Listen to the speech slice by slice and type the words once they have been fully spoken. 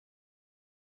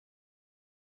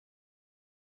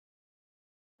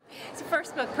So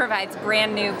First Book provides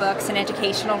brand new books and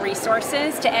educational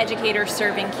resources to educators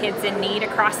serving kids in need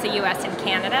across the U.S. and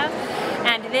Canada.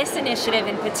 And this initiative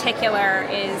in particular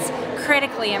is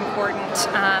critically important,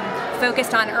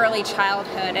 focused on early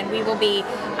childhood, and we will be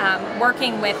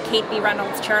working with Kate B.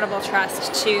 Reynolds Charitable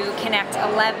Trust to connect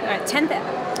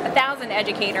 1,000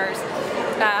 educators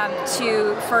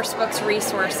to First Book's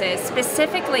resources,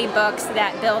 specifically books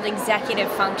that build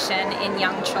executive function in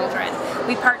young children.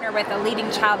 We partner with a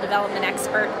leading child development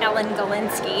expert, Ellen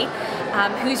Galinsky,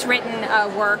 who's written a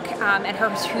work at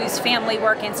whose Family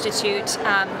Work Institute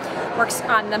works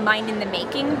on the Mind in the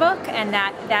Making book, and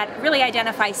that really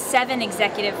identifies 7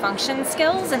 executive function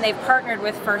skills, and they've partnered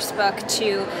with First Book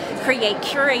to create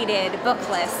curated book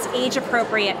lists,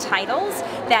 age-appropriate titles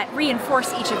that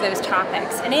reinforce each of those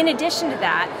topics. And in addition to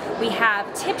that, we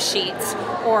have tip sheets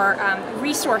or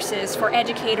resources for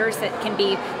educators that can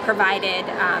be provided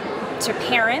to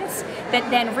parents that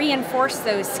then reinforce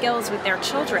those skills with their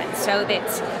children. So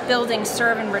that's building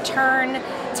serve and return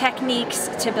techniques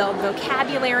to build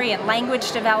vocabulary and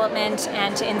language development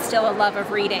and to instill a love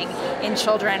of reading in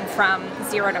children from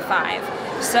 0 to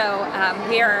 5. So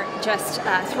we are just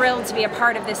thrilled to be a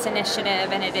part of this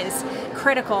initiative, and it is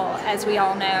critical, as we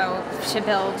all know, to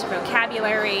build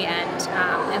vocabulary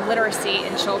and literacy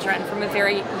in children from a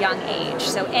very young age.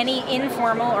 So any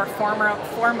informal or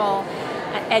formal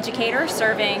educator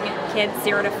serving kids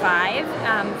 0 to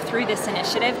 5 through this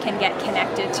initiative can get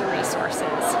connected to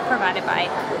resources provided by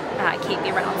Kate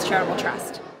B. Reynolds Charitable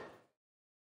Trust.